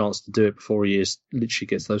last chance to do it before he literally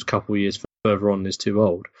gets those couple of years further on and is too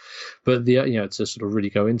old. But to sort of really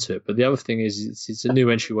go into it. But the other thing is it's a new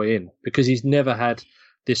entryway in, because he's never had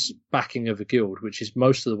this backing of a guild, which is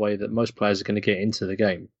most of the way that most players are going to get into the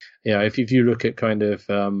game. If you look at kind of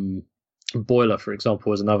Boiler, for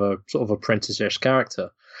example, as another sort of apprentice-ish character.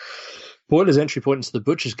 Boiler's entry point into the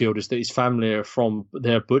Butcher's Guild is that his family are from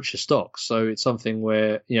their butcher stock. So it's something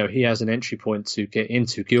where, he has an entry point to get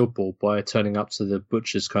into Guild Ball by turning up to the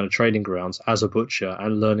butcher's kind of trading grounds as a butcher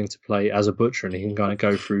and learning to play as a butcher, and he can kind of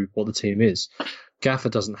go through what the team is. Gaffer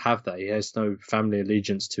doesn't have that. He has no family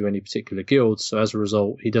allegiance to any particular guild. So as a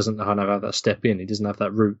result, he doesn't kind of have that step in. He doesn't have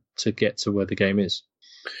that route to get to where the game is.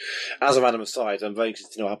 As a random aside, I'm very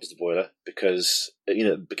interested to know what happens to Boiler, because, at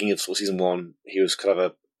the beginning of season 1, he was kind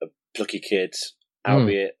of a plucky kid,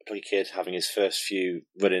 albeit a plucky kid having his first few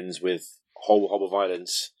run-ins with horrible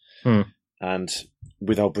violence and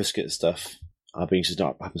with old brisket and stuff. I'll be interested to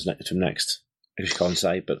know what happens to him next. If you can't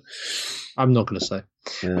say, but I'm not going to say.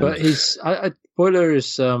 But Boiler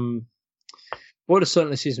is Boiler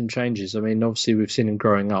certainly sees some changes. I mean, obviously we've seen him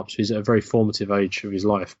growing up, so he's at a very formative age of his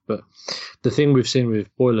life. But the thing we've seen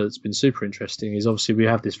with Boiler that's been super interesting is obviously we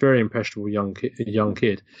have this very impressionable young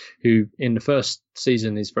kid who in the first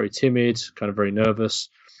season is very timid, kind of very nervous.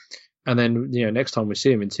 And then, next time we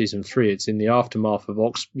see him in season 3, it's in the aftermath of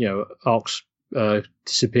Ox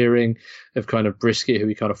disappearing, of kind of Brisket, who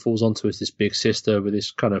he kind of falls onto as this big sister with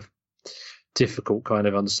this kind of difficult kind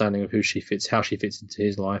of understanding of who she fits, how she fits into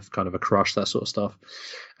his life, kind of a crush, that sort of stuff.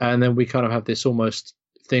 And then we kind of have this almost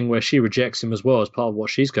thing where she rejects him as well as part of what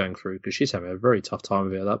she's going through, because she's having a very tough time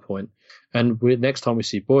of it at that point. And next time we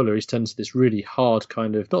see Boiler, he's turned to this really hard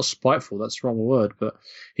kind of, not spiteful, that's the wrong word, but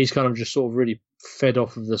he's kind of just sort of really fed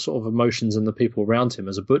off of the sort of emotions and the people around him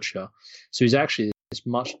as a butcher. So he's actually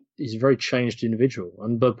he's a very changed individual.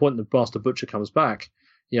 And by the point that Master Butcher comes back,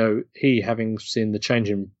 he, having seen the change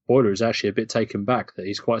in Boiler, is actually a bit taken back that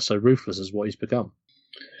he's quite so ruthless as what he's become.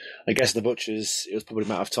 I guess the Butchers, it was probably a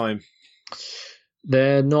matter of time.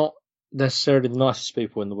 They're not necessarily the nicest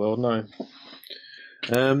people in the world, no.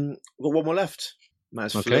 We've got one more left.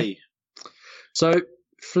 That's okay. Flea. So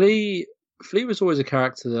Flea was always a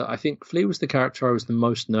character that I think Flea was the character I was the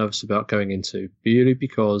most nervous about going into, purely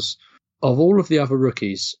because of all of the other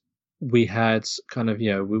rookies. We had kind of,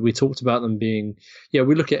 we talked about them being,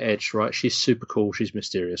 we look at Edge, right? She's super cool. She's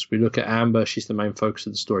mysterious. We look at Amber. She's the main focus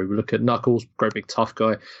of the story. We look at Knuckles, great big tough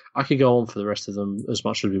guy. I could go on for the rest of them as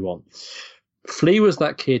much as we want. Flea was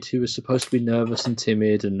that kid who was supposed to be nervous and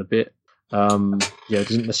timid and a bit,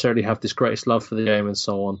 doesn't necessarily have this greatest love for the game and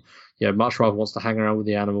so on. Much rather wants to hang around with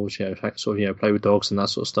the animals, play with dogs and that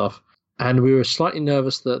sort of stuff. And we were slightly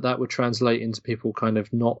nervous that would translate into people kind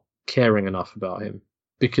of not caring enough about him,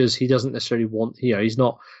 because he doesn't necessarily want, he's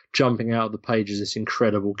not jumping out of the page as this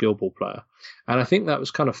incredible Guild Ball player. And I think that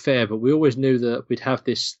was kind of fair, but we always knew that we'd have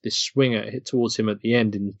this swing towards him at the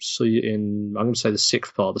end in I'm going to say the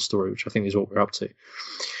 6th part of the story, which I think is what we're up to,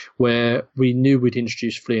 where we knew we'd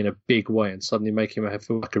introduce Flea in a big way and suddenly make him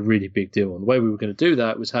feel like a really big deal. And the way we were going to do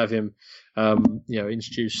that was have him,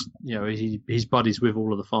 introduce, his buddies with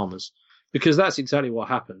all of the farmers, because that's exactly what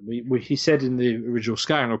happened. He said in the original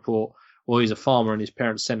scouting report, well, he's a farmer and his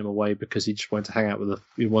parents sent him away because he just wanted to hang out with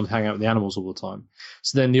the animals all the time.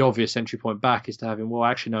 So then the obvious entry point back is to have him, well,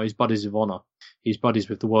 actually, no, he's buddies with Honor. He's buddies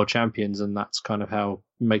with the world champions, and that's kind of how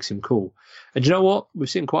it makes him cool. And you know what? We've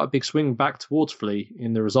seen quite a big swing back towards Flea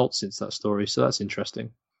in the results since that story, so that's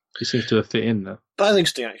interesting. He seems to have fit in there. That's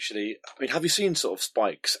interesting, actually. I mean, have you seen sort of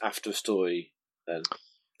spikes after a story then?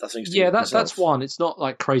 That's one. It's not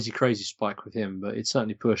like crazy spike with him, but it's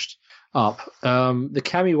certainly pushed up. The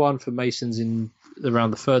Cammy one for Masons in around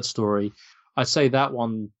the 3rd story, I'd say that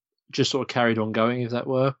one just sort of carried on going, if that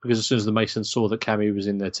were, because as soon as the Masons saw that Cammy was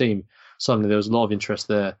in their team, suddenly there was a lot of interest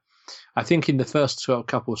there. I think in the first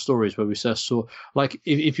couple of stories where we first saw, like,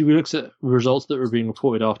 if you looked at results that were being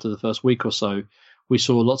reported after the first week or so, we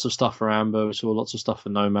saw lots of stuff for Amber, we saw lots of stuff for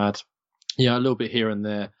Nomad, a little bit here and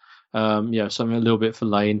there, something a little bit for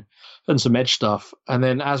Lane, and some Edge stuff. And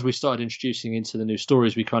then as we started introducing into the new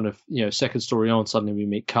stories, we kind of, second story on, suddenly we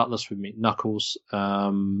meet Cutlass, we meet Knuckles,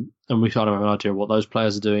 and we kind of have an idea of what those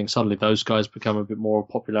players are doing. Suddenly those guys become a bit more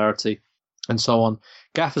popularity, and so on.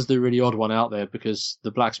 Gaffer's the really odd one out there because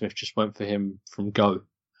the blacksmith just went for him from go.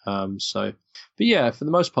 But yeah, for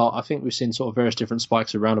the most part, I think we've seen sort of various different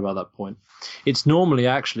spikes around about that point. It's normally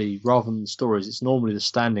actually, rather than the stories, it's normally the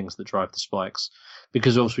standings that drive the spikes,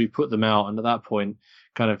 because obviously we put them out, and at that point,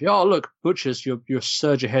 kind of, look, Butchers, you're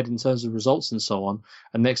surge ahead in terms of results and so on.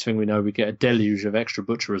 And next thing we know, we get a deluge of extra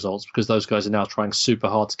Butcher results because those guys are now trying super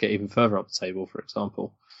hard to get even further up the table, for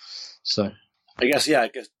example. So I guess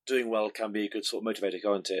doing well can be a good sort of motivator,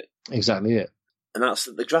 can't it? Exactly it. And that's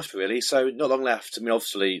the draft, really. So not long left. I mean,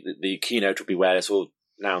 obviously, the keynote will be where it's all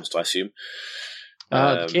announced, I assume.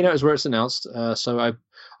 The keynote is where it's announced. So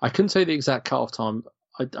I couldn't say the exact cut-off time.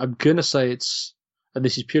 I'm going to say it's, and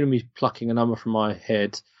this is purely me plucking a number from my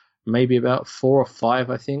head, maybe about 4 or 5,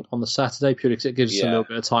 I think, on the Saturday, purely because it gives us a little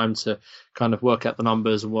bit of time to kind of work out the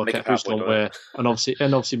numbers and work out who's on where, and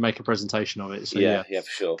obviously make a presentation of it. So, yeah, for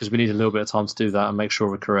sure. Because we need a little bit of time to do that and make sure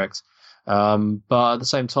we're correct. But at the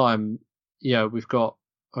same time, we've got,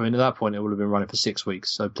 at that point, it would have been running for 6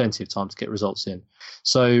 weeks, so plenty of time to get results in.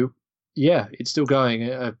 So, yeah, it's still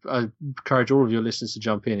going. I encourage all of your listeners to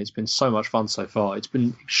jump in. It's been so much fun so far. It's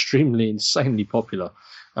been extremely, insanely popular,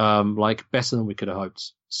 better than we could have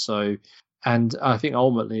hoped. So, and I think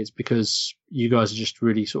ultimately it's because you guys are just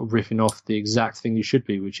really sort of riffing off the exact thing you should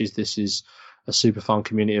be, which is this is a super fun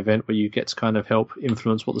community event where you get to kind of help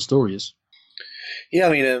influence what the story is. Yeah,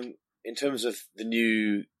 I mean, in terms of the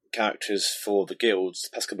new characters for the guilds the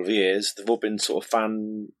past couple of years, they've all been sort of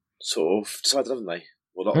fan decided, haven't they?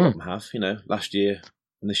 Well, a lot of them have, last year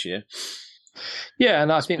and this year. Yeah,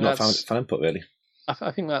 and I think that's fan input, really.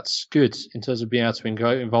 I think that's good in terms of being able to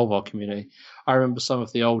involve our community. I remember some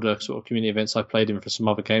of the older sort of community events I played in for some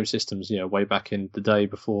other game systems, way back in the day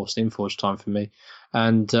before Steamforged time for me.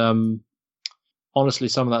 And honestly,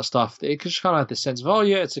 some of that stuff, it just kind of had this sense of,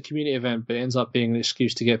 it's a community event, but it ends up being an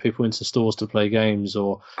excuse to get people into stores to play games,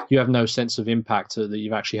 or you have no sense of impact that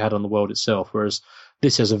you've actually had on the world itself, whereas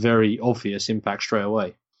this has a very obvious impact straight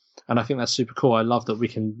away. And I think that's super cool. I love that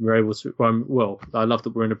we're able to, I love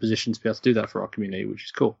that we're in a position to be able to do that for our community, which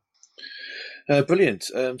is cool. Brilliant.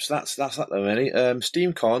 So that's that then, really.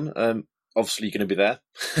 SteamCon, obviously you're going to be there.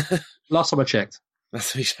 Last time I checked.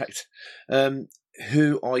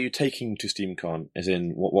 Who are you taking to SteamCon? As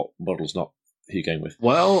in, what models, not who you're going with?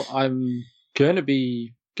 Well, I'm going to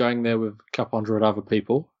be going there with a couple hundred other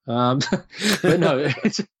people. But no,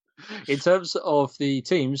 in terms of the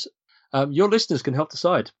teams, your listeners can help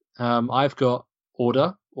decide. I've got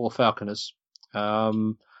Order or Falconers. I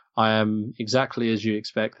am exactly as you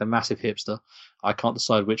expect, a massive hipster. I can't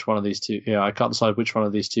decide which one of these two. I can't decide which one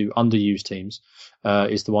of these two underused teams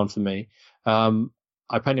is the one for me.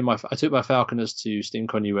 I took my Falconers to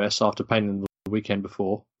SteamCon US after painting them the weekend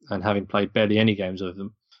before and having played barely any games of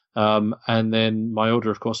them. And then my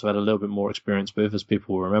Order, of course, I've had a little bit more experience with, as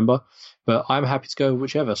people will remember. But I'm happy to go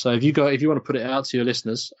whichever. So if you want to put it out to your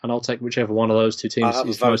listeners, and I'll take whichever one of those two teams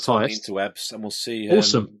is the most highest. Interwebs, and we'll see.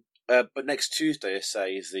 Awesome. But next Tuesday, I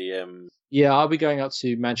say, is the... Yeah, I'll be going out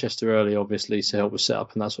to Manchester early, obviously, to help with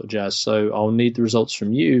setup and that sort of jazz. So I'll need the results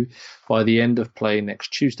from you by the end of play next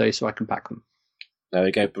Tuesday so I can pack them. There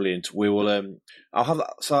we go, brilliant. We will. I'll have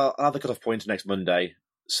the cut-off point next Monday,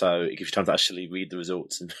 so it gives you time to actually read the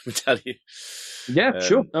results and tell you. Yeah,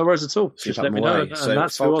 sure, no worries at all. Just let me know. So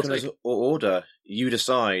that's Falconers or Order, you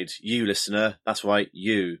decide. You listener, that's right,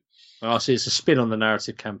 you. I see. It's a spin on the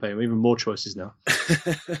narrative campaign. Even more choices now.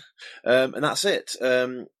 And that's it.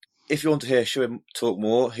 If you want to hear Shuin talk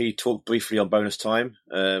more, he talked briefly on bonus time.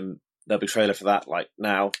 There'll be a trailer for that,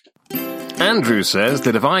 now. Andrew says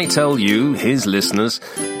that if I tell you, his listener,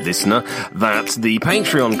 that the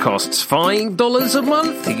Patreon costs $5 a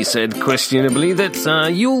month, he said questionably,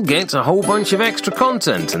 that you'll get a whole bunch of extra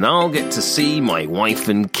content and I'll get to see my wife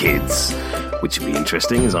and kids. Which would be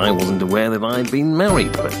interesting, as I wasn't aware that I'd been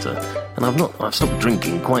married, but and I've stopped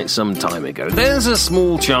drinking quite some time ago. There's a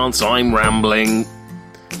small chance I'm rambling.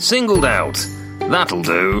 Singled out. That'll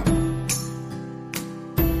do.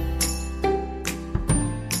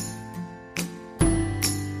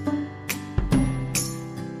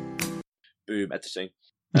 Boom, editing.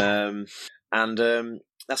 And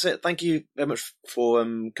that's it. Thank you very much for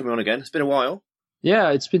coming on again. It's been a while.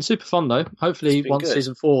 Yeah, it's been super fun though. Hopefully once good.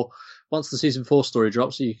 Season 4 once the season 4 story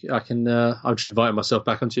drops, I'm just inviting myself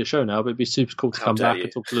back onto your show now, but it'd be super cool to come back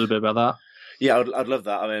and talk a little bit about that. Yeah, I'd love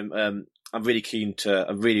that. I mean, I'm really keen to.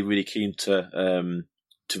 I'm really keen to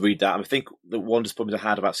read that. And I think the one disappointment I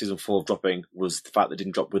had about season 4 dropping was the fact that it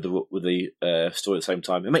didn't drop with the story at the same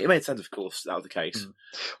time. It made sense, of course, that was the case.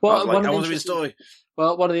 Well, I want to read the story.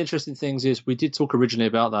 Well, one of the interesting things is we did talk originally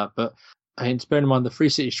about that, but to bear in mind, the Free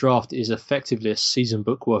Cities draft is effectively a season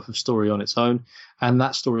book worth of story on its own, and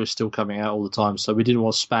that story is still coming out all the time. So we didn't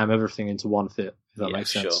want to spam everything into one fit, if that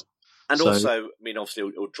makes sense. Sure. And also, I mean, obviously,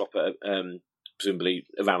 it'll drop at presumably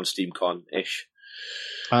around SteamCon-ish.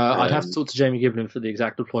 I'd have to talk to Jamie Giblin for the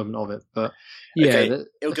exact deployment of it, but yeah, okay,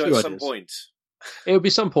 it'll go at some point. It'll be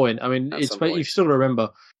some point. I mean, you've still got to remember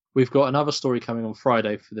we've got another story coming on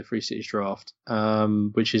Friday for the Free Cities draft,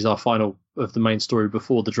 which is our final of the main story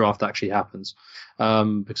before the draft actually happens.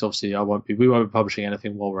 Because obviously we won't be publishing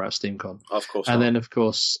anything while we're at SteamCon. Of course. And then of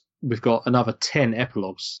course we've got another 10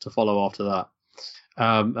 epilogues to follow after that.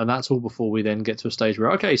 And that's all before we then get to a stage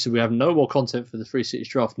where, okay, so we have no more content for the Free Cities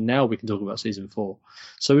draft. Now we can talk about season 4.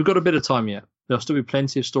 So we've got a bit of time yet. There'll still be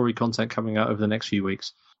plenty of story content coming out over the next few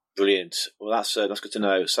weeks. Brilliant. Well, that's good to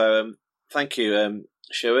know. So thank you,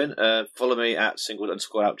 Sherwin. Follow me at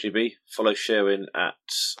 @single_outgb. Follow Sherwin at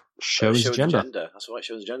Sherwin's Agenda. That's right,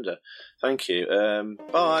 Sherwin's Agenda. Thank you.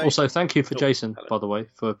 Bye. Also, thank you for Jason, by the way,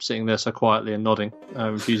 for sitting there so quietly and nodding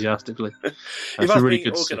enthusiastically. If I've really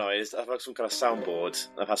been organised, I've had some kind of soundboard.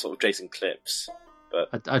 I've had sort of Jason clips.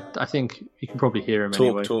 But I think you can probably hear him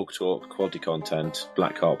anyway. Talk. Quality content.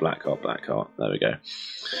 Blackheart. There we go.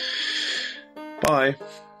 Bye.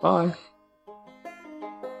 Bye.